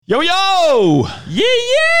Yo, yo!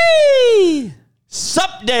 Yee!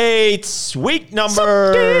 Supdates! Week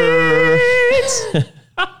number... Supdates!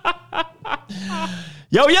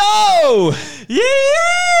 Yo, yo!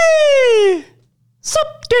 Yee! Supdates!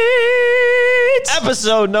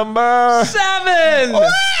 Episode number... 7! Woo!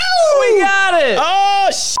 We got it! Oh,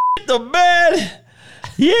 shit, the bed!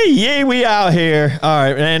 Yeah, we out here. All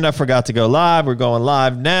right, and I forgot to go live. We're going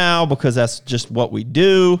live now because that's just what we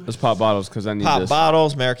do. Let's pop bottles because I need Pop this.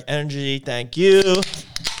 bottles, American Energy, thank you.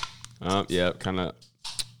 Yeah, kind of.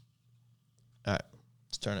 All right,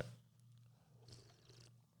 let's turn it.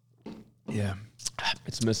 Yeah.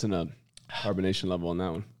 It's missing a carbonation level on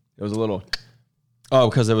that one. It was a little...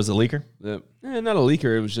 Oh, because it was a leaker? not a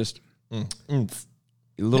leaker. It was just a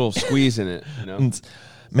little squeeze in it, you know?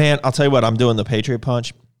 Man, I'll tell you what, I'm doing the Patriot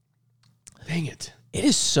Punch. Dang it. It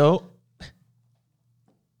is so...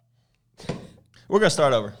 We're going to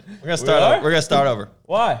start over. We're going to start over.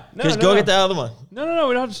 Why? No, Just go get the other one. No.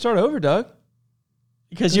 We don't have to start over, Doug.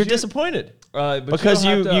 Because you're disappointed. But Because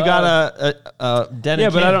you got a Denon Yeah,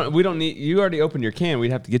 but can. we don't need... You already opened your can.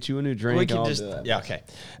 We'd have to get you a new drink. We can I'll just... do that. Yeah, okay.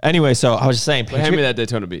 Anyway, so I was just saying... But hand me that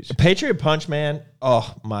Daytona Beach. Patriot Punch, man.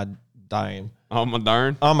 Oh, my dying. Oh, my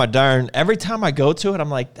darn. Oh, my darn. Every time I go to it, I'm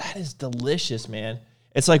like, that is delicious, man.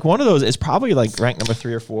 It's like one of those... It's probably like ranked number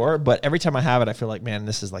 3 or 4, but every time I have it, I feel like, man,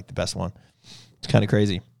 this is like the best one. It's kind of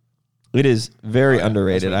crazy. It is very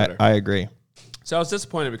underrated. I agree. So I was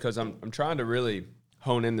disappointed because I'm trying to really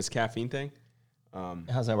hone in this caffeine thing.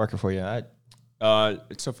 How's that working for you?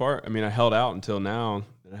 So far, I mean, I held out until now,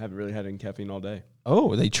 and I haven't really had any caffeine all day.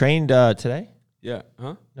 Oh, they trained today? Yeah.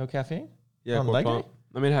 Huh? No caffeine? Yeah. On quick leg pump. day?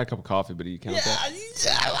 I mean, I had a cup of coffee, but do you count that?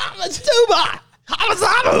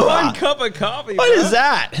 One Cup of coffee. What is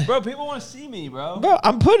that? Bro, people want to see me, bro. Bro,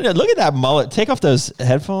 I'm putting it. Look at that mullet. Take off those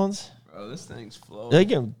headphones. Bro, this thing's flowing.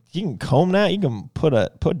 You can comb that. You can put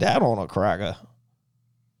that on a cracker.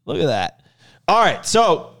 Look at that. All right,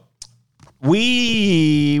 so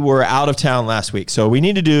we were out of town last week, so we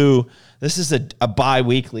need to do. This is a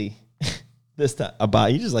bi-weekly. This time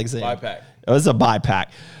you just like saying Bi-pack. It was a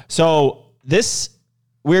bi-pack. So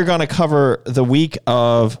we're going to cover the week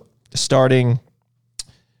of starting.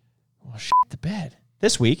 Oh shit, the bed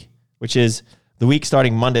this week, which is the week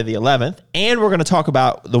starting Monday the 11th, and we're going to talk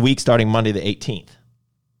about the week starting Monday the 18th.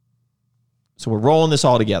 So we're rolling this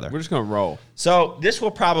all together. We're just going to roll. So this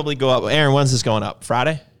will probably go up. Aaron, when's this going up?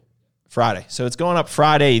 Friday. So it's going up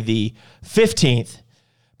Friday the 15th.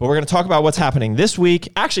 But we're going to talk about what's happening this week.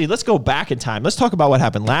 Actually, let's go back in time. Let's talk about what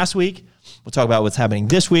happened last week. We'll talk about what's happening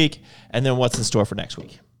this week, and then what's in store for next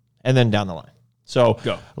week, and then down the line. So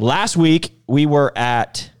last week we were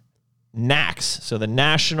at NACS, so the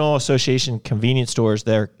National Association of Convenience Stores,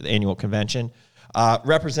 their annual convention,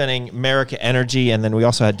 representing America Energy, and then we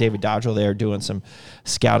also had David Dodgel there doing some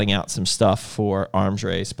scouting out some stuff for Arms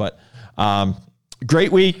Race. But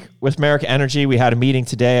great week with America Energy. We had a meeting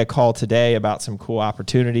today, a call today about some cool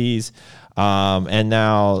opportunities, and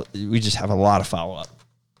now we just have a lot of follow-up.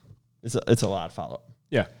 It's a lot of follow-up.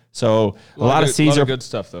 Yeah. So a lot of seeds are good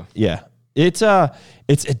stuff, though. Yeah. It's a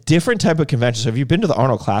different type of convention. So if you've been to the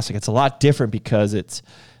Arnold Classic, it's a lot different because it's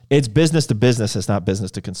business to business. It's not business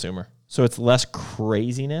to consumer. So it's less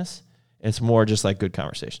craziness. It's more just like good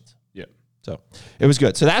conversations. Yeah. So it was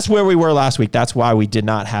good. So that's where we were last week. That's why we did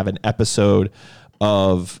not have an episode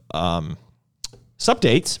of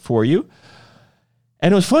Supdates for you.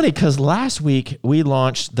 And it was funny because last week we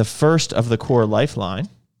launched the first of the Core Lifeline.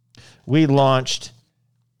 We launched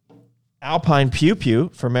Alpine Pew Pew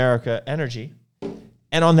for America Energy.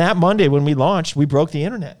 And on that Monday when we launched, we broke the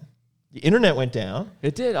internet. The internet went down.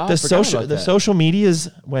 It did. Oh, The social medias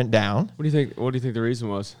went down. What do you think the reason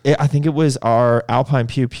was? I think it was our Alpine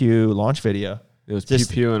Pew Pew launch video. It was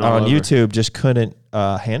Just pew and on all over. YouTube just couldn't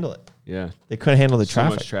handle it. Yeah. They couldn't handle the So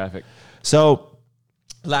traffic. much traffic. So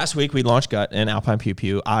last week we launched Gut and Alpine Pew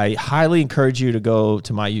Pew. I highly encourage you to go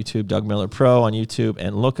to my YouTube, Doug Miller Pro on YouTube,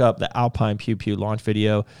 and look up the Alpine Pew Pew launch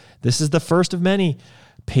video. This is the first of many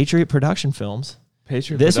Patriot production films.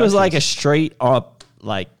 This was like a straight up,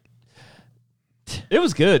 like... It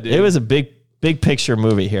was good, dude. It was a big picture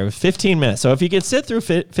movie here. 15 minutes. So if you can sit through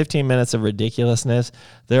 15 minutes of ridiculousness,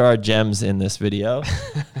 there are gems in this video.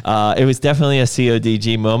 It was definitely a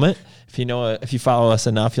CODG moment. If you follow us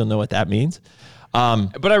enough, you'll know what that means.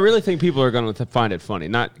 But I really think people are going to find it funny.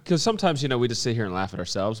 Not because sometimes, we just sit here and laugh at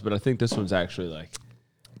ourselves, but I think this one's actually like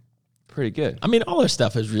pretty good. I mean, all our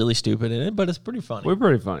stuff is really stupid in it, but it's pretty funny. We're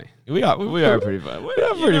pretty funny. We are pretty funny. We're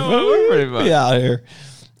pretty funny. We out here.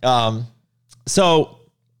 So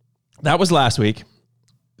that was last week.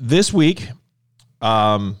 This week,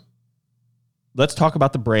 let's talk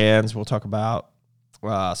about the brands. We'll talk about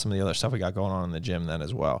some of the other stuff we got going on in the gym then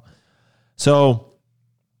as well. So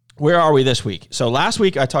where are we this week? So last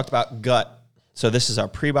week I talked about gut. So this is our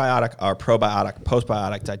prebiotic, our probiotic,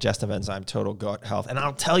 postbiotic, digestive enzyme, total gut health. And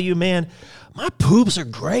I'll tell you, man, my poops are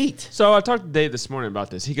great. So I talked to Dave this morning about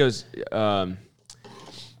this. He goes, I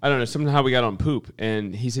don't know, somehow we got on poop.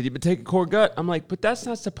 And he said, you've been taking core gut. I'm like, but that's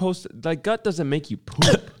not supposed to, like, gut doesn't make you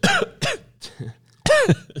poop.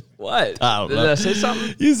 What? I don't know. Did I say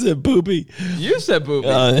something? You said poopy. You said poopy.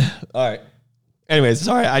 All right. Anyways,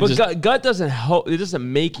 sorry. But gut doesn't help. It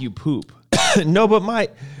doesn't make you poop. No, but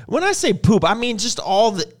when I say poop, I mean just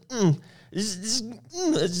all the it's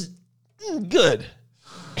good.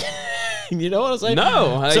 You know what I'm saying?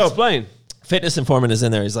 No, explain. Fitness Informant is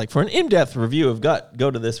in there. He's like, for an in-depth review of gut,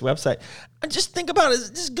 go to this website. And just think about it. It's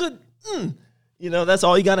just good. You know, that's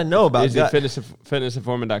all you got to know about Is gut. it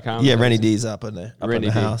fitnessinformant.com? Yeah, Rennie D's up in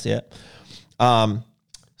the house. Yeah.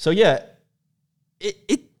 So yeah,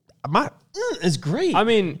 it's great. I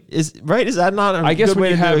mean, is that not a I guess good when way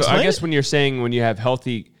you to have, explain I guess it? when you're saying when you have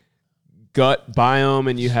healthy gut biome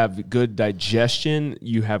and you have good digestion,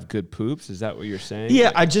 you have good poops. Is that what you're saying?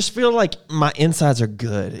 Yeah, I just feel like my insides are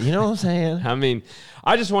good. You know what I'm saying? I mean,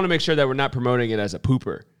 I just want to make sure that we're not promoting it as a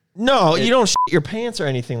pooper. No, you don't shit your pants or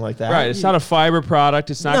anything like that. Right. It's not a fiber product.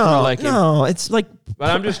 It's not gonna like. No, it's like. But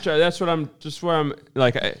I'm just trying. That's what I'm. Just where I'm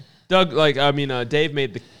like. Doug. Like I mean, Dave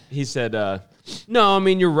made the. He said, "No, I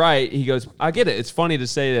mean you're right." He goes, "I get it. It's funny to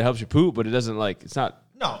say that it helps you poop, but it doesn't like. It's not.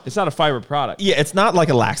 No. It's not a fiber product." Yeah, it's not like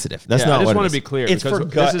a laxative. That's not I just what want it to is. be clear. It's because for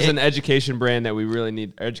gut. This is an education brand that we really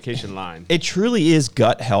need. Education line. It truly is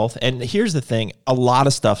gut health. And here's the thing: a lot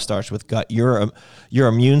of stuff starts with gut. Your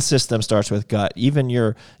immune system starts with gut. Even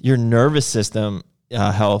your nervous system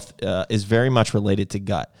health is very much related to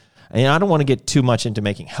gut. And I don't want to get too much into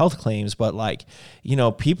making health claims, but like, you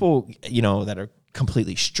know, people, you know, that are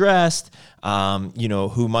completely stressed, you know,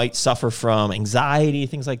 who might suffer from anxiety,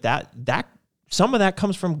 things like that, some of that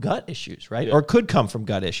comes from gut issues, right? Yeah. Or could come from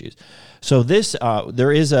gut issues. So this,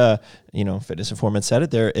 there is a, you know, Fitness Informant said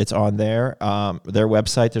it there. It's on their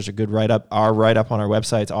website. There's a good write-up. Our write-up on our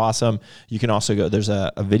website is awesome. You can also go, there's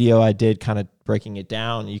a video I did kind of breaking it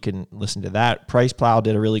down. You can listen to that. Price Plow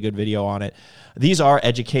did a really good video on it. These are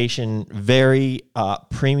education, very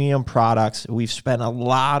premium products. We've spent a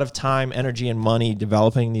lot of time, energy, and money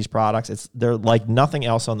developing these products. They're like nothing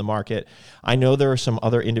else on the market. I know there are some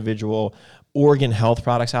other individual organ health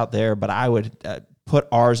products out there, but I would put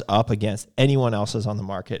ours up against anyone else's on the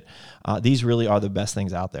market. These really are the best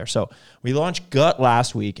things out there. So we launched Gut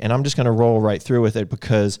last week, and I'm just going to roll right through with it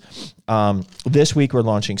because this week we're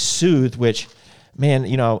launching Soothe, which, man,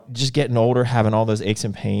 you know, just getting older, having all those aches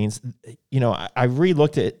and pains, you know, I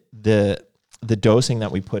re-looked at the dosing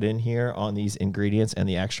that we put in here on these ingredients and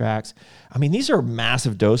the extracts. I mean, these are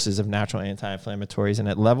massive doses of natural anti-inflammatories, and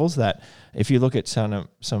at levels that, if you look at some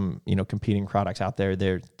you know, competing products out there,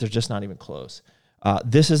 they're just not even close.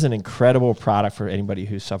 This is an incredible product for anybody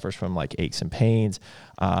who suffers from like aches and pains.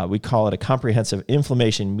 We call it a comprehensive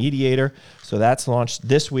inflammation mediator. So that's launched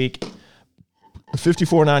this week.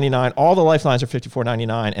 $54.99. All the lifelines are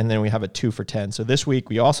 $54.99, and then we have a 2 for $10. So this week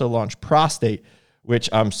we also launched Prostate, which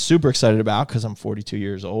I'm super excited about because I'm 42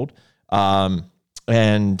 years old.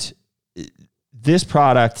 And this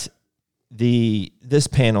product, this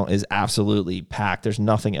panel is absolutely packed. There's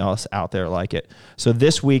nothing else out there like it. So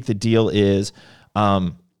this week the deal is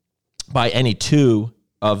buy any 2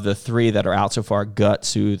 of the 3 that are out so far: Gut,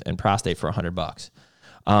 Soothe, and Prostate for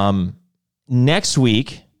 $100. Next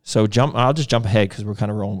week, so I'll just jump ahead because we're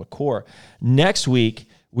kind of rolling with Core. Next week,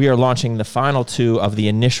 we are launching the final 2 of the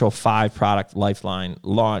initial 5 product lifeline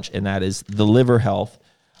launch, and that is the liver health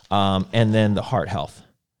and then the heart health.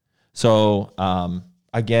 So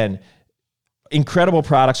again, incredible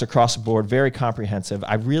products across the board, very comprehensive.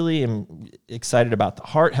 I really am excited about the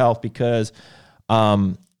heart health because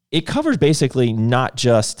it covers basically not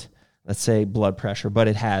just, let's say, blood pressure, but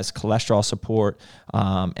it has cholesterol support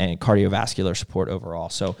and cardiovascular support overall.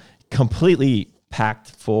 So completely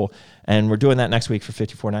packed full. And we're doing that next week for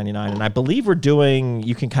 $54.99. And I believe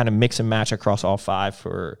you can kind of mix and match across all 5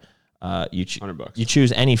 for $100. You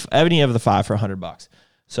choose any of the 5 for $100.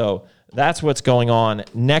 So that's what's going on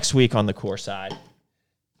next week on the Core side.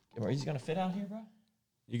 Are you going to fit out here, bro?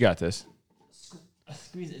 You got this.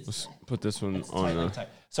 Squeeze it. Let's put this one on.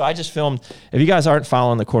 So I just filmed. If you guys aren't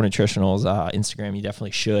following the Core Nutritionals Instagram, you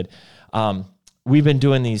definitely should. We've been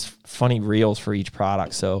doing these funny reels for each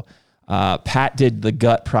product. So Pat did the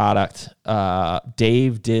gut product.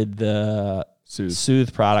 Dave did the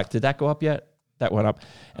Soothe product. Did that go up yet? That went up.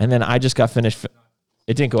 And then I just got finished.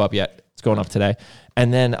 It didn't go up yet. It's going up today.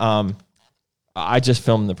 And then I just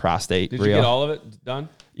filmed the prostate Did reel. you get all of it done?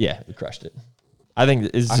 Yeah, we crushed it. I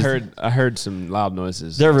think it's I just, heard some loud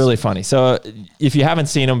noises. they're really funny. So if you haven't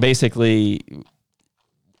seen them, basically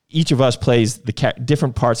each of us plays the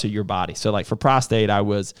different parts of your body. So like for prostate, I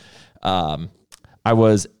was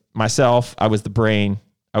myself, I was the brain,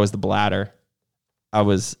 I was the bladder, I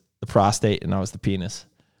was the prostate, and I was the penis.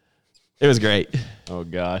 It was great. Oh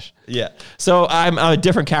gosh. Yeah. So I'm a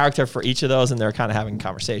different character for each of those, and they're kind of having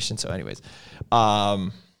conversation. So anyways,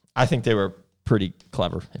 I think they were pretty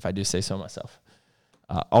clever, if I do say so myself.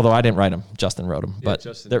 Although I didn't write them, Justin wrote them, but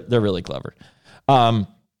they're really clever.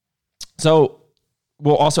 So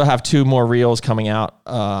we'll also have 2 more reels coming out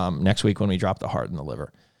next week when we drop the heart and the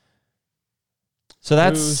liver. So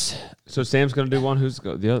that's so Sam's gonna do one. Who's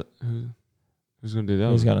the other? Who's gonna do the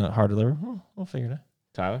other? who's got a heart or liver? We'll figure it out.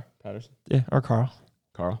 Tyler Patterson. Yeah, or Carl.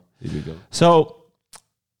 He'd be good. So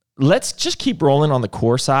let's just keep rolling on the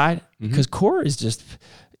core side because core is just,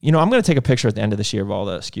 I'm going to take a picture at the end of this year of all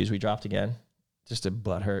the SKUs we dropped again, just to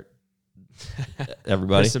butt hurt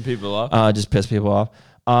everybody. Piss some people off. Just piss people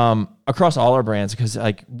off. Across all our brands, because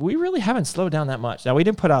like we really haven't slowed down that much. Now we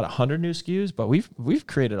didn't put out 100 new SKUs, but we've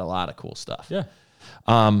created a lot of cool stuff. Yeah.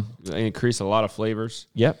 Increase a lot of flavors.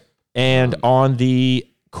 Yep. And on the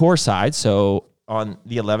core side, so on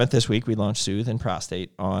the 11th this week, we launched Soothe and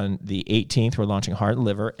Prostate. On the 18th, we're launching Heart and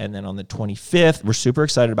Liver. And then on the 25th, we're super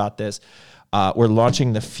excited about this. We're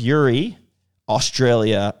launching the Fury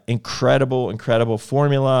Australia. Incredible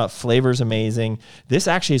formula. Flavor's amazing. This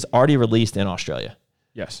actually is already released in Australia.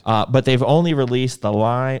 Yes. But they've only released the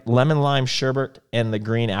lemon lime sherbet and the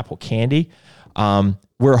green apple candy.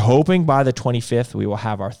 We're hoping by the 25th we will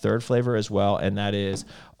have our 3rd flavor as well, and that is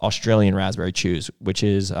Australian Raspberry Chews, which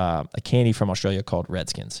is a candy from Australia called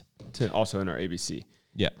Redskins. Also in our ABC.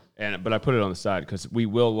 Yeah. But I put it on the side because we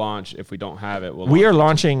will launch if we don't have it. We are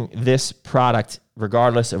launching this product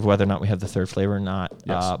regardless of whether or not we have the 3rd flavor or not.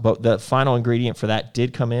 Yes. But the final ingredient for that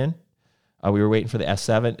did come in. We were waiting for the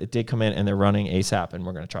S7. It did come in, and they're running ASAP, and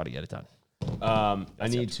we're going to try to get it done. I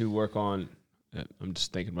need to work on. I'm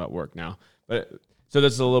just thinking about work now, but so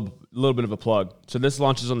this is a little bit of a plug. So this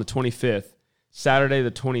launches on the 25th. Saturday the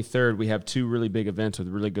 23rd, we have 2 really big events with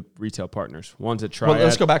really good retail partners. One's at Triad. Well,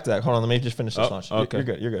 let's go back to that. Hold on, let me just finish this launch. Okay.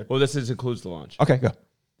 You're good. Well, this includes the launch. Okay, go.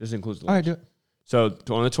 This includes the All launch. right, do it. So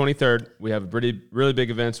on the 23rd, we have really big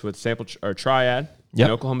events with Triad in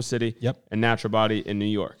Oklahoma City and Natural Body in New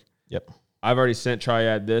York. Yep. I've already sent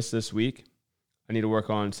Triad this week. I need to work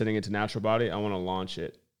on sending it to Natural Body. I want to launch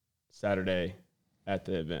it Saturday at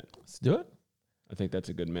the event. Let's do it. I think that's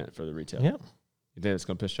a good mint for the retail. Yeah. You think it's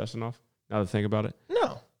going to piss Justin off? Now that I think about it?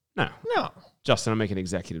 No. Justin, I'm making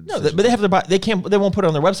executive No, decisions. but they have to buy. They won't put it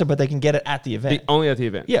on their website, but they can get it at the event. Only at the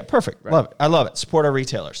event. Yeah, perfect. Right. Love it. I love it. Support our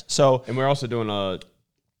retailers. So, And we're also doing a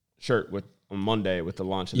shirt on Monday with the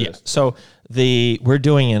launch of this. So we're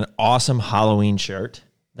doing an awesome Halloween shirt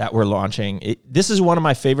that we're launching. This is one of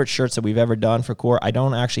my favorite shirts that we've ever done for Core. I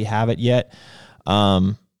don't actually have it yet.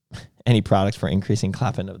 Any products for increasing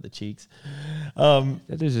clapping of the cheeks.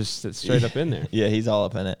 That is just straight up in there. Yeah, he's all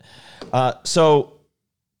up in it. So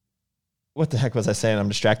what the heck was I saying? I'm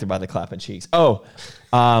distracted by the clapping cheeks. Oh,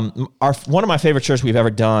 one of my favorite shirts we've ever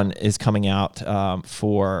done is coming out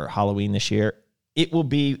for Halloween this year. It will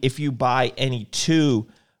be if you buy any 2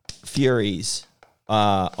 Furies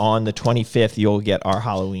on the 25th, you'll get our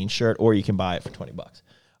Halloween shirt, or you can buy it for $20.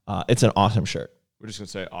 It's an awesome shirt. We're just going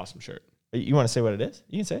to say awesome shirt. You want to say what it is?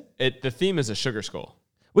 You can say it. The theme is a sugar skull.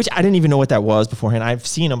 Which I didn't even know what that was beforehand. I've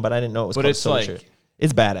seen them, but I didn't know it was called a soda shirt.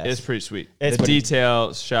 It's badass. It's pretty sweet. It's the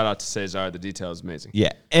detail, shout out to Cesar. The detail is amazing.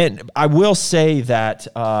 Yeah. And I will say that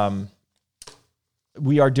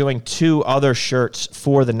we are doing 2 other shirts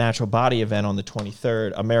for the Natural Body event on the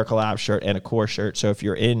 23rd, a Miracle Lab shirt and a Core shirt. So if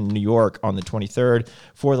you're in New York on the 23rd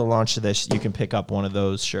for the launch of this, you can pick up one of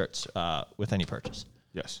those shirts with any purchase.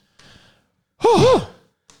 Yes.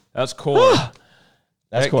 That's cool.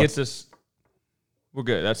 That's cool. Gets us. We're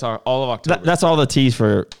good. That's all of October. That's all the teas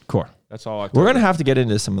for Core. That's all October. We're going to have to get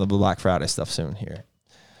into some of the Black Friday stuff soon here.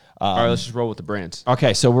 All right, let's just roll with the brands.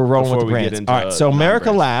 Okay, so we're rolling Before with the we get brands. into All right, so America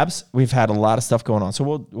non-brands. Labs, we've had a lot of stuff going on. So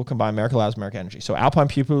we'll combine America Labs, America Energy. So Alpine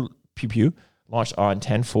Pew Pew launched on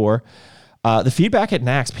 10/4. The feedback at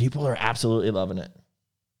NACS, people are absolutely loving it.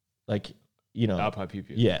 Like, Alpine Pew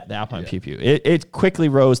Pew. Yeah, the Alpine Pew Pew. It quickly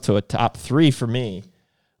rose to a top 3 for me.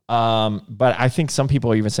 But I think some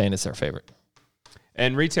people are even saying it's their favorite.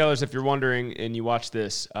 And retailers, if you're wondering and you watch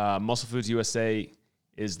this, Muscle Foods USA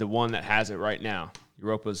is the one that has it right now.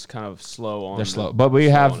 Europa's kind of slow on. They're slow, but we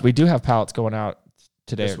do have pallets going out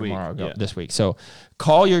today This or week, tomorrow. This week. So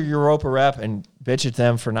call your Europa rep and bitch at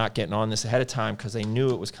them for not getting on this ahead of time because they knew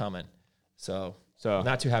it was coming. So So,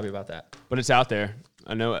 not too happy about that. but it's out there.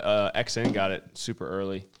 I know XN got it super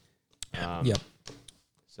early. Yep.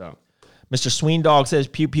 So, Mr. Sweendog says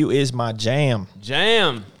Pew Pew is my jam.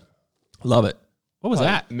 jam. Love it. What was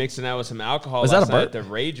that? Mixing out with some alcohol. Was that last a night burp? at the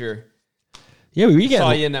Rager. Yeah, we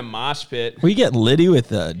Saw you get in that mosh pit. we getting litty with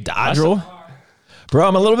Dodgerel. Bro,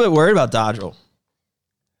 I'm a little bit worried about Dodgerel.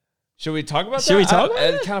 Should we talk about that? Should we talk about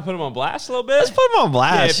it? Kind of put him on blast a little bit. Let's put him on Yeah,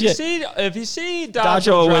 blast. if you see Dodgerel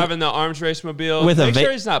Dodgerel with- driving the arms race mobile, with a make vape.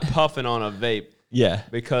 sure he's not puffing on a vape Yeah.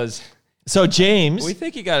 because So James, we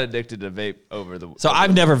think he got addicted to vape over the. so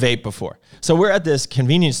I've never vaped before. So we're at this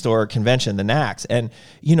convenience store convention, the NACS, and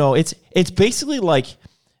it's basically like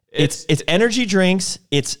it's energy drinks,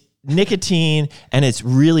 it's nicotine, and it's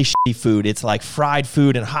really shitty food. It's like fried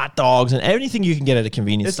food and hot dogs and everything you can get at a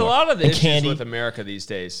convenience It's store. a lot of the and issues candy. with America these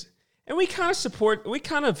days, and we kind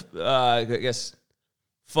of I guess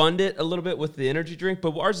fund it a little bit with the energy drink,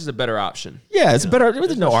 but ours is a better option. Yeah, it's better.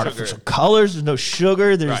 There's no no artificial sugar. colors. There's no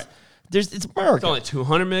sugar. Right. It's America. It's only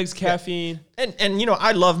 200 mgs caffeine. And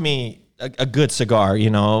I love me a good cigar.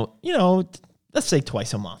 Let's say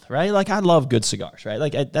twice a month, right? Like I love good cigars, right?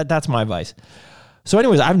 Like that's my vice. So,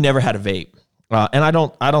 anyways, I've never had a vape, and I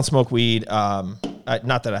don't smoke weed.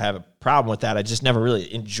 Not that I have a problem with that. I just never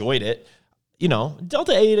really enjoyed it.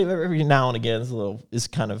 Delta 8 every now and again is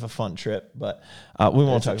kind of a fun trip, but we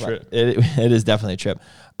won't talk about it. It is definitely a trip.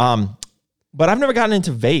 But I've never gotten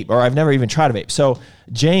into vape, or I've never even tried a vape. So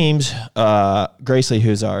James Gracely,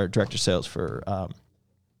 who's our director of sales for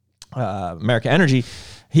America Energy,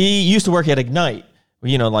 he used to work at Ignite,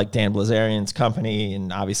 like Dan Blazarian's company,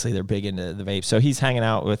 and obviously they're big into the vape. So he's hanging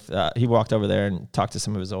out with, he walked over there and talked to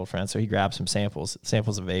some of his old friends. So he grabbed some samples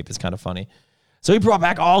of vape. It's kind of funny. So he brought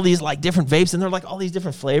back all these like different vapes, and they're like all these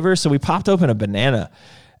different flavors. So we popped open a banana,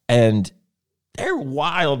 and they're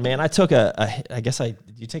wild, man. I took did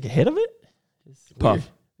you take a hit of it? Puff.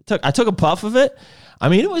 I took a puff of it. I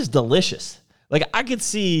mean, it was delicious. Like I could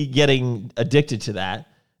see getting addicted to that.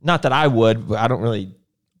 Not that I would, but I don't really.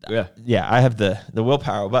 Yeah, I have the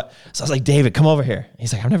willpower. But so I was like, David, come over here.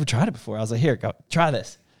 He's like, I've never tried it before. I was like, here, go try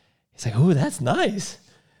this. He's like, ooh, that's nice.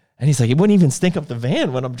 And he's like, it wouldn't even stink up the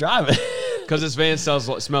van when I'm driving. Because this van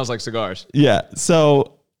smells like cigars. Yeah.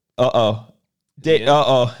 So, Who's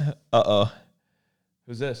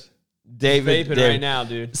this? David. Vaping right now,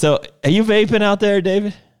 dude. So, are you vaping out there,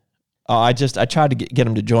 David? Oh, I tried to get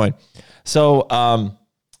him to join. So,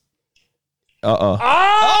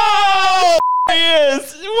 Oh, he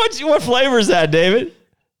is. What flavor is that, David?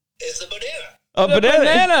 It's a banana. A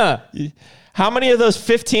banana. Banana. How many of those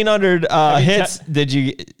 1,500 hits did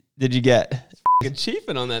you get? Fucking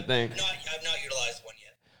chiefing on that thing. I've not utilized one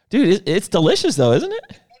yet. Dude, it's delicious though, isn't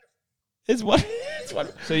it? It's wonderful.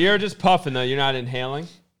 So you're just puffing though. You're not inhaling.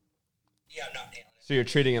 Yeah, I'm not nailing it. So you're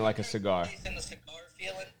treating it like a cigar. It's in the cigar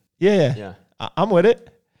feeling. Yeah. Yeah. I'm with it.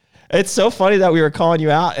 It's so funny that we were calling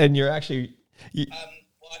you out and you're actually. I'm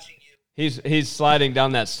watching you. He's sliding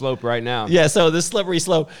down that slope right now. Yeah, so this slippery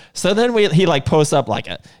slope. So then he like posts up like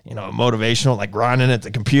a motivational, like grinding at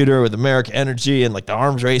the computer with America Energy and like the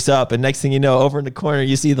arms race up, and next thing you know, over in the corner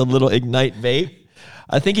you see the little Ignite vape.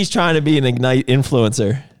 I think he's trying to be an Ignite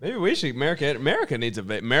influencer. Maybe we should. America needs a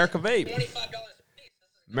vape. America vape. $25 a piece.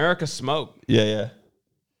 America smoke. Yeah.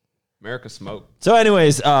 America smoke. So,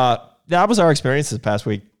 anyways, that was our experience this past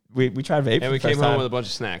week. We tried vape. And we came home with a bunch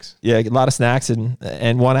of snacks a lot of snacks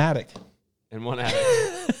and one addict. and one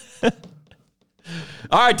addict.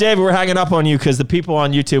 All right, David, we're hanging up on you because the people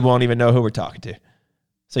on YouTube won't even know who we're talking to.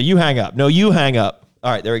 So you hang up. No, you hang up.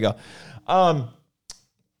 All right, there we go.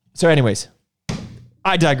 So, anyways,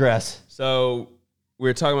 I digress. So we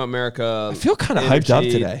were talking about America. I feel kind of hyped up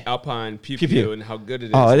today. Alpine Pew Pew Pew Pew. and how good it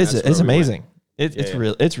is. Oh, it and is. that's It's where we amazing. went. It's Yeah.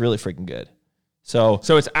 real. It's really freaking good. So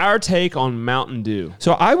So it's our take on Mountain Dew.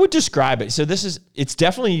 I would describe it. So it's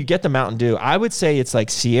definitely, you get the Mountain Dew. I would say it's like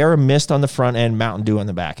Sierra Mist on the front end, Mountain Dew on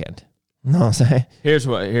the back end. You know what I'm saying?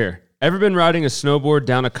 Here. Ever been riding a snowboard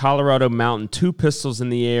down a Colorado mountain, two pistols in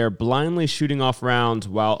the air, blindly shooting off rounds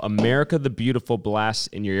while America the Beautiful blasts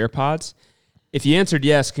in your earpods? If you answered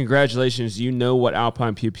yes, congratulations, you know what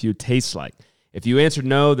Alpine Pew Pew tastes like. If you answered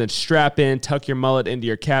no, then strap in, tuck your mullet into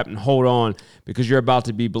your cap, and hold on, because you're about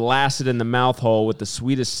to be blasted in the mouth hole with the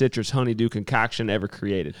sweetest citrus honeydew concoction ever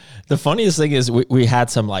created. The funniest thing is we had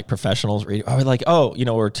some like professionals read. We're like,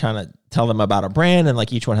 we're trying to tell them about our brand, and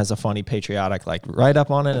like each one has a funny patriotic like write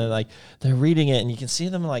up on it, and like they're reading it, and you can see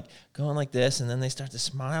them like going like this, and then they start to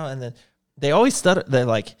smile, and then they always stutter. They're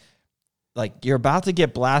like you're about to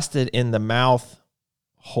get blasted in the mouth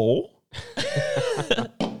hole.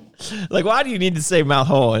 Like, why do you need to say mouth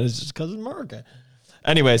hole? And it's just because it's America.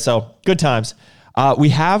 Anyway, so good times. We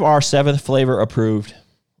have our 7th flavor approved.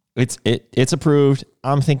 It's approved.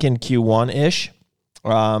 I'm thinking Q1 ish.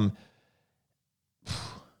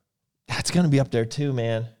 That's gonna be up there too,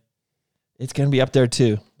 man. It's gonna be up there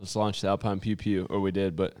too. Let's launch the Alpine Pew Pew, or we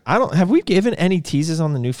did, but Have we given any teases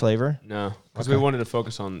on the new flavor? no, because Okay. we wanted to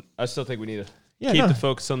focus on. I still think we need to Yeah, keep no. the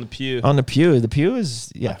focus on the Pew. On the Pew. The Pew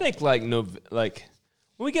is I think when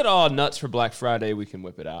we get all nuts for Black Friday, we can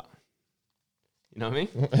whip it out. You know what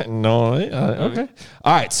I mean? No, okay.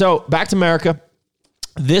 All right, so back to America.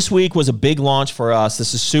 This week was a big launch for us.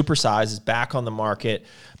 This is Super Size. It's back on the market.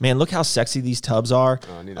 Man, look how sexy these tubs are.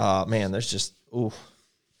 I need a- Man, there's just, ooh,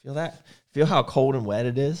 feel that? Feel how cold and wet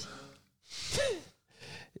it is?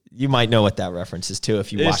 You might know what that reference is too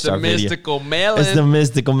if you watched our video. melon. It's the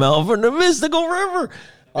mystical melon from the mystical river.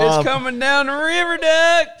 It's coming down the river,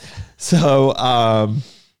 Doug. So,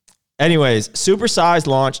 anyways, Super Size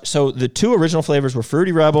launch. So the 2 original flavors were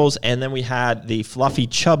Fruity Rebels, and then we had the Fluffy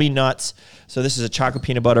Chubby Nuts. So this is a chocolate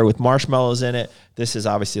peanut butter with marshmallows in it. This is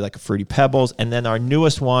obviously like a Fruity Pebbles. And then our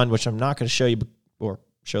newest one, which I'm not going to show you or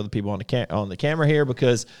show the people on the camera here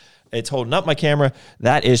because it's holding up my camera.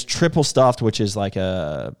 That is triple stuffed, which is like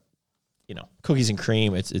a, cookies and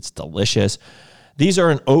cream. It's delicious. These are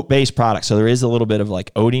an oat-based product, so there is a little bit of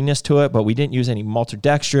like oatiness to it, but we didn't use any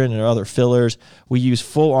maltodextrin or other fillers. We use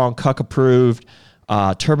full-on Cuck-approved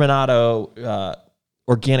turbinado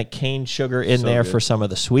organic cane sugar in So there good. for some of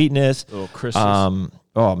the sweetness. Little Christmas.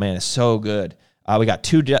 Oh, man, it's so good. We got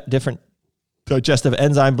 2 different digestive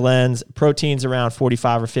enzyme blends, proteins around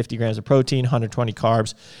 45 or 50 grams of protein, 120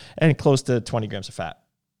 carbs, and close to 20 grams of fat.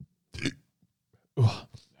 Ooh,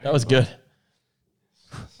 that was good.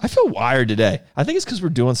 I feel wired today. I think it's because we're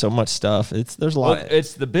doing so much stuff. There's a lot. Well,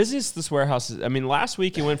 it's the busiest this warehouse is. I mean, last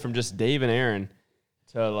week it went from just Dave and Aaron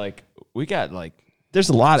to we got There's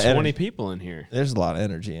a lot of 20 energy. people in here. There's a lot of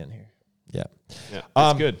energy in here. Yeah. Yeah,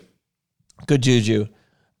 that's good. Good juju.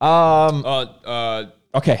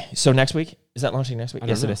 Okay, so next week is that launching next week?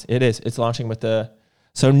 Yes, know. it is. It is. It's launching with the.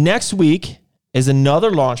 So next week is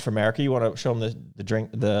another launch for America. You want to show them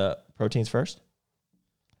the proteins first?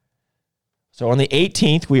 So on the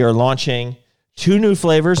 18th, we are launching 2 new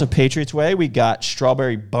flavors of Patriots Way. We got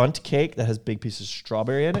strawberry bunt cake that has big pieces of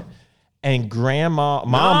strawberry in it, and Mamaw's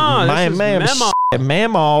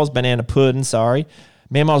banana pudding. Sorry,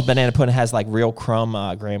 Mamaw's banana pudding has like real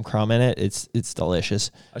graham crumb in it. It's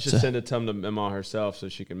delicious. I should send it to Emma herself so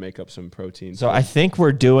she can make up some protein. So I think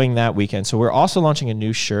we're doing that weekend. So we're also launching a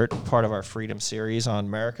new shirt, part of our Freedom series on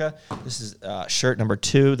America. This is shirt number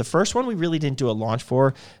 2. The first one we really didn't do a launch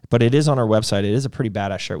for, but it is on our website. It is a pretty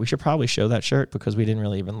badass shirt. We should probably show that shirt because we didn't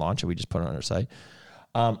really even launch it. We just put it on our site.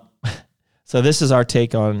 So this is our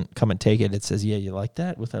take on Come and Take It. It says, yeah, you like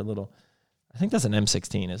that? With that little, I think that's an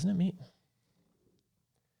M16, isn't it, Meat?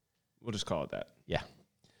 We'll just call it that. Yeah.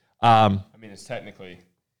 I mean, it's technically.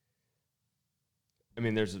 I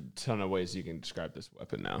mean, there's a ton of ways you can describe this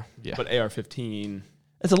weapon now. Yeah. But AR-15,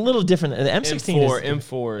 It's a little different. The M16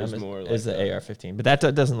 M4 is more is like the AR-15, but that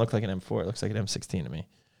doesn't look like an M4. It looks like an M16 to me.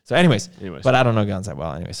 So, anyways, Anyways. but I don't know guns that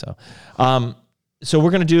well. Anyway, so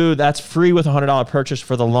we're gonna do that's free with a $100 purchase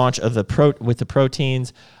for the launch of the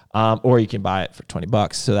proteins, or you can buy it for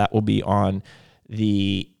 $20. So that will be on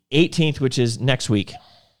the 18th, which is next week.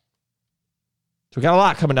 So we got a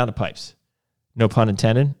lot coming down the pipes. No pun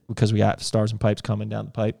intended, because we got Stars and Pipes coming down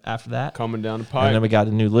the pipe after that. coming down the And pipe. then we got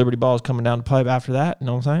the new Liberty Balls coming down the pipe after that. You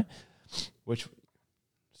know what I'm saying? Which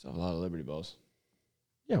still a lot of Liberty Balls.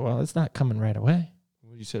 Yeah, well, it's not coming right away.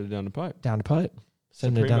 What you said down the pipe? Down the pipe.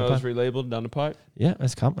 Sending it down the Supremos pipe. relabeled down the pipe. Yeah,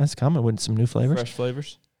 it's coming with some new flavors. Fresh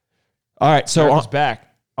flavors. All right, so America's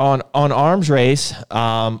back. on Arms Race,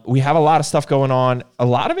 we have a lot of stuff going on. A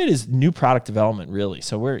lot of it is new product development, really.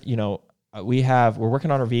 So we're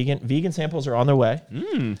working on our vegan samples are on their way.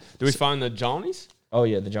 Do we find the Johnnies? Oh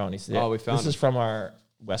yeah, the Johnnies. Yeah. Oh, we found this is from our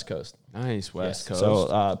West Coast. Nice West Yes. Coast.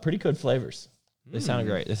 So pretty good flavors. They sound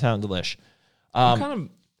great. They sound delish. I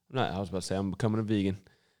was about to say I'm becoming a vegan.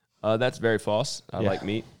 That's very false. I Yeah. like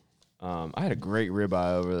meat. I had a great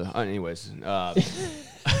ribeye over the. Anyways,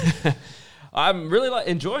 I'm really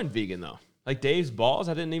enjoying vegan though. Like Dave's balls,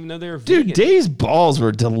 I didn't even know they were vegan. Dude, Dave's balls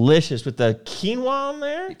were delicious with the quinoa on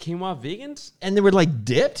there, Quinoa vegans and they were like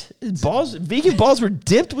dipped. Vegan balls were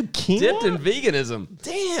dipped with quinoa. dipped in veganism.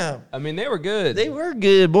 Damn. I mean, they were good. They were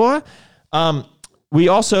good, boy. We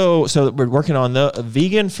also, so we're working on the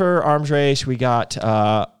vegan for Arms Race. We got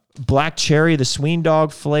black cherry, the Sween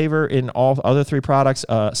Dog flavor in all other 3 products.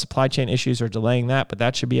 Supply chain issues are delaying that, but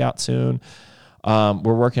that should be out soon.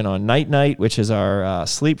 We're working on Night Night, which is our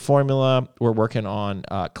sleep formula. We're working on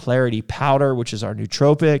Clarity Powder, which is our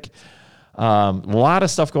nootropic. A lot of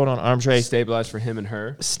stuff going on. Arms race. Stabilize for him and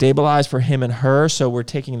her. Stabilize for him and her. So we're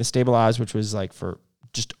taking the Stabilize, which was like for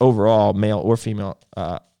just overall male or female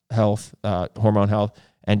health, hormone health,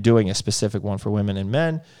 and doing a specific one for women and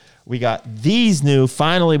men. We got these new.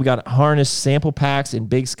 Finally, we got harness sample packs in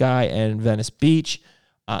Big Sky and Venice Beach.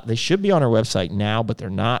 They should be on our website now, but they're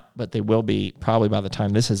not. But they will be probably by the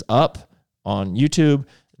time this is up on YouTube.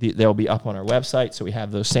 They'll be up on our website. So we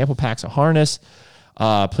have those sample packs of harness.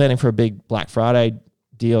 Planning for a big Black Friday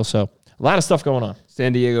deal. So a lot of stuff going on.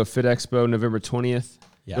 San Diego Fit Expo, November 20th.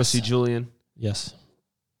 Yes. Go see Julian. Yes.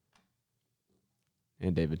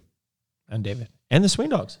 And David. And David. And the Swing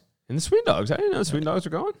Dogs. And the Swing Dogs. I didn't know the Swing Dogs are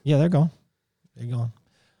going. Yeah, they're going. They're going.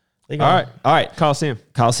 All right.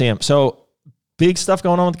 Coliseum. So big stuff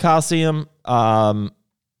going on with the Coliseum. It's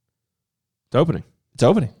opening. It's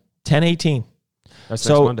opening. 10/18. That's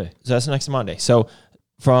next Monday. So that's next Monday. So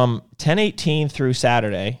from 10/18 through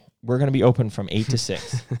Saturday, we're going to be open from 8 to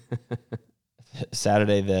 6.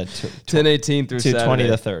 Saturday the 10/18 through to Saturday. 20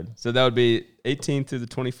 the 3rd. So that would be 18th through the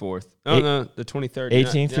 24th. Oh, no, the 23rd.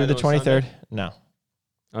 18th through the 23rd? No.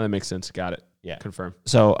 Oh, that makes sense. Got it. Yeah. Confirm.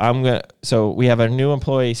 So we have a new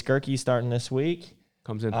employee, Skirky, starting this week.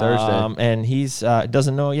 Comes in Thursday. And he's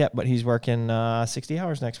doesn't know it yet, but he's working 60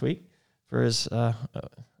 hours next week for his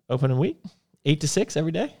opening week. 8 to 6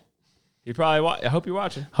 every day. You probably I hope you're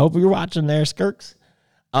watching. Hope you're watching there, Skirks.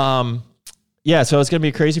 Yeah, so it's going to be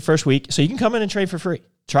a crazy first week. So you can come in and train for free.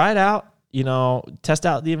 Try it out, test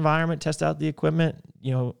out the environment, test out the equipment,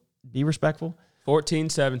 be respectful.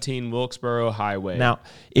 1417 Wilkesboro Highway. Now,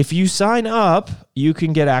 if you sign up, you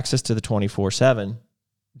can get access to the 24/7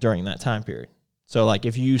 during that time period. So like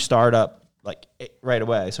if you start up like right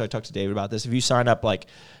away, so I talked to David about this. If you sign up like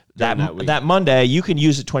that Monday, you can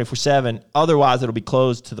use it 24/7. Otherwise, it'll be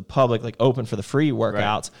closed to the public, like open for the free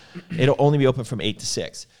workouts. Right. It'll only be open from 8 to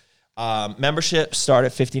 6. Membership start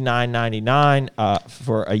at $59.99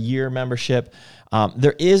 for a year membership.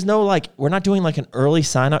 There is no we're not doing like an early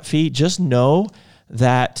sign up fee. Just know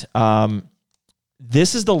that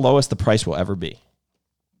this is the lowest the price will ever be.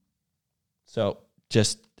 So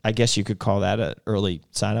I guess you could call that an early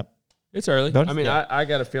sign up. It's early. Bonus? I mean, yeah. I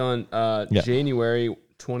got a feeling January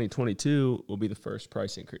 2022 will be the first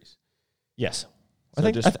price increase. Yes. So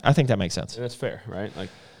I think that makes sense. And that's fair, right?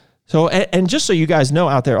 So, and just so you guys know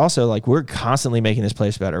out there also, we're constantly making this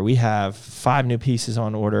place better. We have 5 new pieces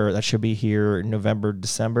on order that should be here in November,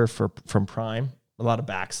 December from Prime. A lot of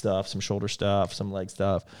back stuff, some shoulder stuff, some leg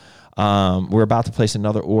stuff. We're about to place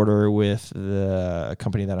another order with the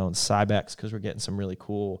company that owns Cybex because we're getting some really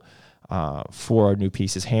cool 4 new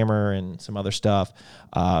pieces, hammer and some other stuff.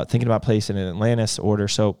 Thinking about placing an Atlantis order.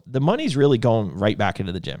 So the money's really going right back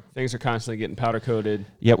into the gym. Things are constantly getting powder coated.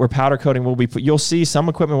 Yeah, we're powder coating. You'll see some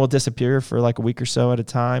equipment will disappear for like a week or so at a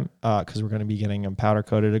time because we're going to be getting them powder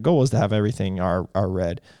coated. The goal is to have everything our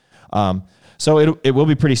red. So it will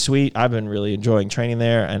be pretty sweet. I've been really enjoying training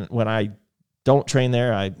there, and when I don't train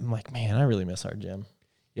there, I'm like, man, I really miss our gym.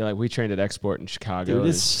 Yeah, we trained at Export in Chicago. Dude,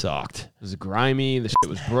 it sucked. It was grimy. The shit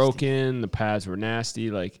was broken. The pads were nasty.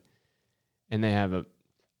 And they have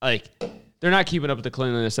they're not keeping up with the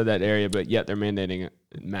cleanliness of that area, but yet they're mandating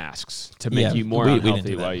masks to make you more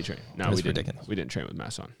unhealthy while you train. No, we didn't. Ridiculous. We didn't train with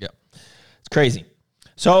masks on. Yeah, it's crazy.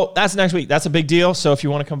 So that's next week. That's a big deal. So if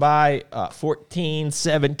you want to come by,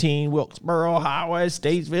 1417 Wilkesboro Highway,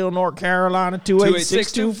 Statesville, North Carolina,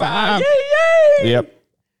 28625. Yay! Yep.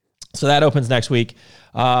 So that opens next week.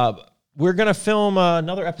 We're going to film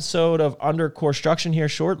another episode of Under Construction here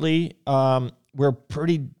shortly. We're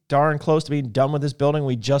pretty darn close to being done with this building.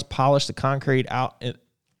 We just polished the concrete out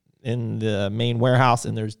in the main warehouse,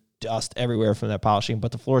 and there's dust everywhere from that polishing,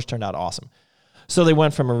 but the floors turned out awesome. So they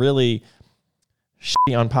went from a really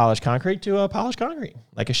shitty unpolished concrete to a polished concrete,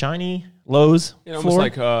 like a shiny Lowe's floor. Almost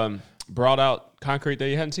like brought out concrete that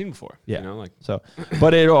you hadn't seen before. Yeah. So,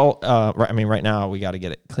 but it'll, right now we got to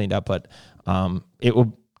get it cleaned up, but it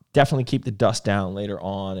will definitely keep the dust down later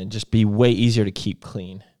on and just be way easier to keep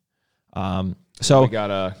clean. So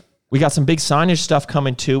we got some big signage stuff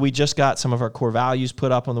coming too. We just got some of our core values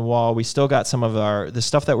put up on the wall. We still got some of the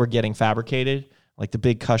stuff that we're getting fabricated, like the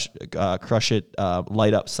big crush it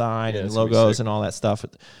light up sign and logos and all that stuff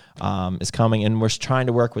is coming. And we're trying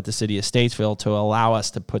to work with the city of Statesville to allow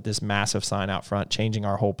us to put this massive sign out front, changing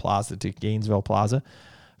our whole plaza to Gainesville Plaza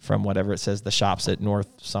from whatever it says, the shops at North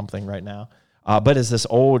something right now. But it's this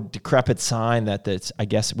old decrepit sign that's I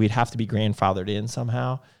guess we'd have to be grandfathered in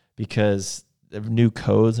somehow because of new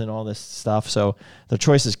codes and all this stuff. So the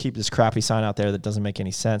choice is keep this crappy sign out there that doesn't make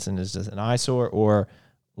any sense and is just an eyesore, or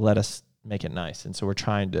let us make it nice. And so we're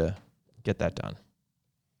trying to get that done.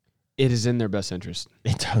 It is in their best interest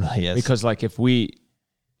It totally is. because like if we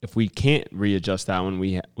can't readjust that one,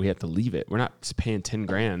 we have to leave it. We're not paying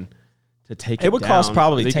 $10,000 to take it. it would cost down.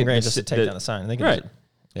 probably They $10,000 could- just to take down the sign. They could Right.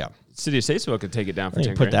 yeah. City of Statesville could take it down for You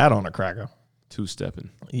 $10,000. put that on a cracker. Two-stepping.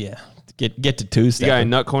 Yeah. Get to Tuesday. You got any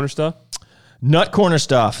nut corner stuff? Nut Corner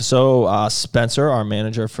stuff. So Spencer, our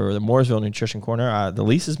manager for the Mooresville Nutrition Corner, the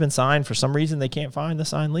lease has been signed. For some reason, they can't find the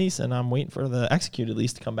signed lease, and I'm waiting for the executed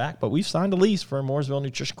lease to come back. But we've signed a lease for Mooresville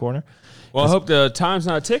Nutrition Corner. Well, I hope the time's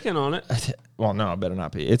not ticking on it. Well, no, it better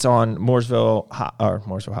not be. It's on Mooresville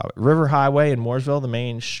Highway, River Highway in Mooresville, the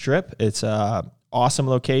main strip. It's a awesome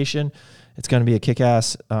location. It's going to be a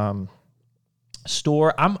kick-ass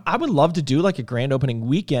store. I would love to do like a grand opening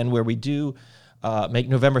weekend where we do make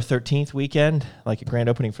November 13th weekend like a grand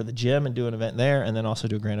opening for the gym and do an event there, and then also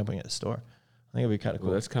do a grand opening at the store. I think it'd be kind of cool.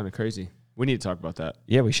 Well, that's kind of crazy. We need to talk about that.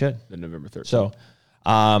 Yeah, we should. The November 13th. So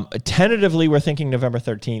tentatively, we're thinking November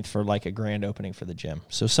 13th for like a grand opening for the gym.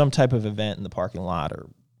 So some type of event in the parking lot or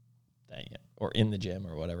in the gym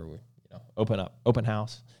or whatever. We open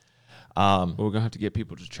house. Well, we're gonna have to get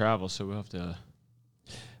people to travel, so we'll have to.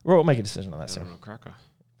 We'll make a decision on that soon. Cracker.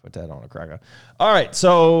 Put that on a cracker. All right,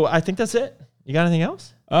 so I think that's it. You got anything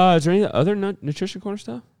else? Is there any other nutrition corner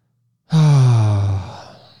stuff?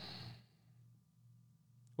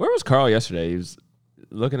 Where was Carl yesterday? He was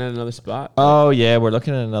looking at another spot. Oh yeah, we're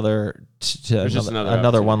looking at another just another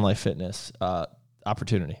another opportunity. One Life Fitness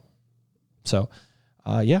opportunity. So,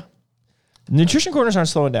 yeah, nutrition corners aren't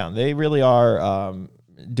slowing down. They really are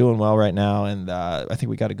doing well right now, and I think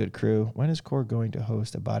we got a good crew. When is Core going to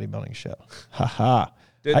host a bodybuilding show? Haha.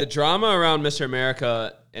 Dude, the drama around Mr.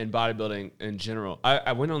 America and bodybuilding in general.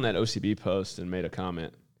 I went on that OCB post and made a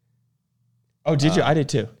comment. Oh, did you? I did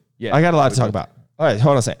too. Yeah, I got a lot to talk about. All right,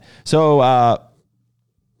 hold on a second. So,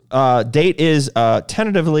 date is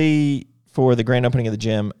tentatively for the grand opening of the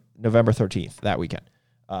gym, November 13th, that weekend,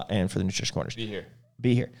 and for the nutrition corners.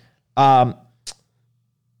 Be here.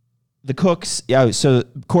 The cooks, so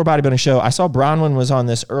Core Bodybuilding Show. I saw Bronwyn was on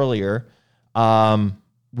this earlier.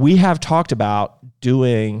 We have talked about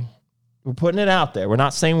we're putting it out there. We're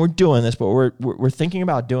not saying we're doing this, but we're thinking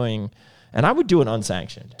about doing, and I would do it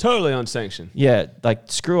unsanctioned. Totally unsanctioned. Yeah,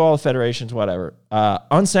 like screw all the federations, whatever.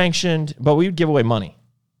 Unsanctioned, but we would give away money.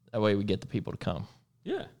 That way we get the people to come.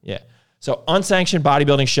 Yeah. Yeah. So unsanctioned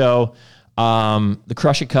bodybuilding show, the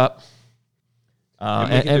Crush It Cup.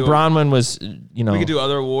 And Bronwyn was, we could do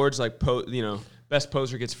other awards like best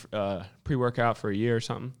poser gets pre-workout for a year or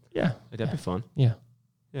something. Yeah. Like, that'd be fun. Yeah.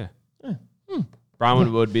 Yeah.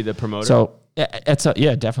 Bronwyn would be the promoter. So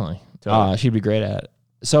definitely. Totally. She'd be great at it.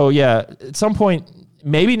 So yeah, at some point,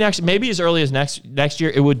 maybe as early as next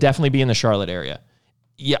year, it would definitely be in the Charlotte area.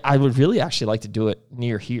 Yeah, I would really actually like to do it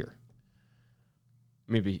near here.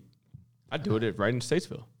 Maybe I'd do it right in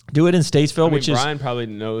Statesville. Do it in Statesville, which Brian probably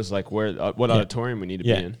knows like where what auditorium we need to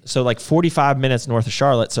be in. So like 45 minutes north of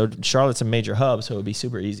Charlotte. So Charlotte's a major hub, so it would be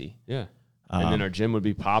super easy. Yeah. And then our gym would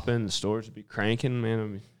be popping, the stores would be cranking, man. I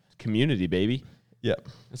mean, community, baby. Yep.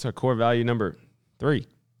 That's our core value number 3,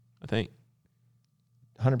 I think.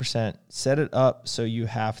 100%. Set it up so you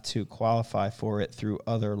have to qualify for it through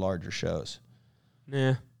other larger shows.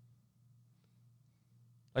 Nah.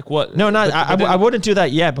 Like what? No, I wouldn't do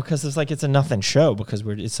that yet because it's a nothing show because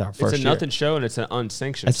it's our first year. It's a nothing show and it's an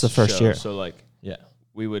unsanctioned It's the first show. year. So like Yeah.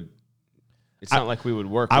 we would it's not like we would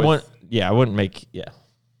work I with wouldn't make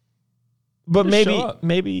But Just show up.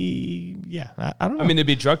 maybe I don't know. I mean, it'd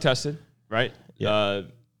be drug tested, right? Yeah.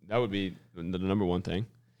 That would be the number one thing.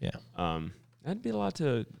 yeah. That'd be a lot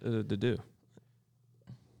to do.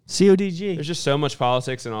 CODG. There's just so much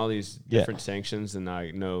politics and all these Yeah. different sanctions, and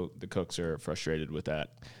I know the cooks are frustrated with that.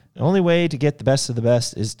 The only way to get the best of the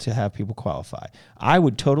best is to have people qualify. I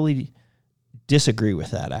would totally disagree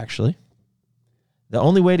with that, actually. The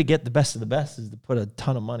only way to get the best of the best is to put a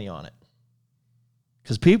ton of money on it.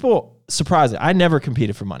 Because people, surprisingly, I never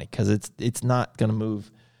competed for money because it's not going to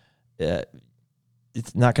move.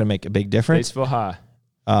 It's not going to make a big difference. Statesville High.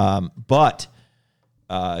 But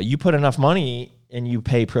you put enough money and you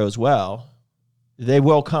pay pros well, they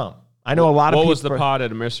will come. I know a lot of people. What was the pot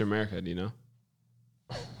at Mr. America? Do you know?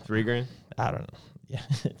 $3,000? I don't know. Yeah,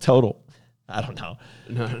 total. I don't know.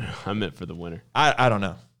 No. I meant for the winner. I don't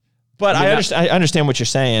know. But I mean, I understand what you're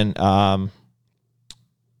saying. Like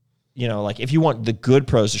if you want the good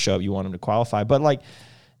pros to show up, you want them to qualify. But like,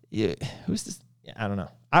 who's this? I don't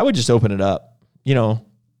know. I would just open it up.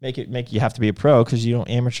 Make you have to be a pro because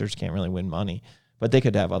amateurs can't really win money. But they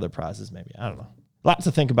could have other prizes maybe. I don't know. Lots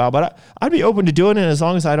to think about. But I'd be open to doing it as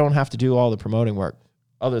long as I don't have to do all the promoting work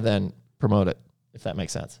other than promote it, if that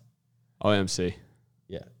makes sense. OMC.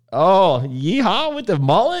 Yeah. Oh, yeehaw with the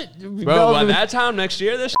mullet, Bro, by that time next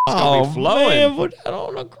year, this shit's gonna be flowing. Man, put that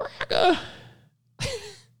on a cracker.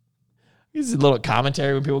 This is a little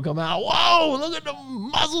commentary when people come out. Whoa, look at the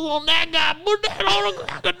muscles on that guy. Put that on a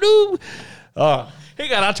cracker, dude. He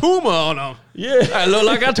got a tumor on him. Yeah. I look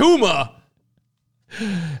like a tumor.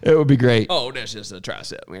 It would be great. Oh, that's just a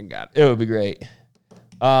tricep. We got it. It would be great.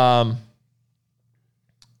 Yep,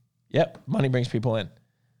 money brings people in.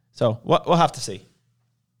 So we'll have to see.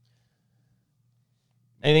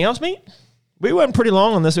 Anything else, Meat? We went pretty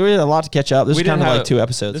long on this. We had a lot to catch up. This is kind of like 2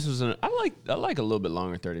 episodes. This was I like a little bit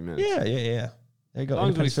longer, 30 minutes. Yeah. There you go. As long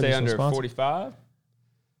as we Independent stay Fitness under response. 45.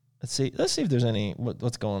 Let's see if there's any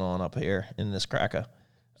what's going on up here in this cracker.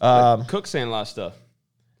 Cook's saying a lot of stuff.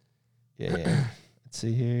 Yeah. Let's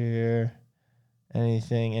see here.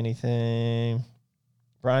 Anything.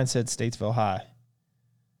 Brian said Statesville High.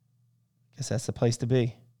 Guess that's the place to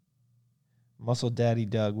be. Muscle Daddy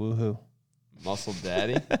Doug, woohoo. Muscle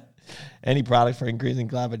Daddy. Any product for increasing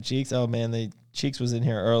clapping cheeks? Oh man, the cheeks was in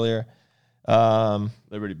here earlier.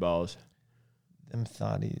 Liberty Balls. Them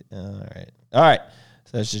thoughty. All right.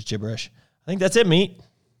 So that's just gibberish. I think that's it, Meat.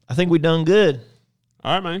 I think we done good.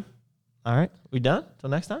 All right, man. All right, we done? Till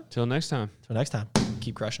next time. Till next time. Till next time.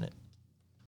 Keep crushing it.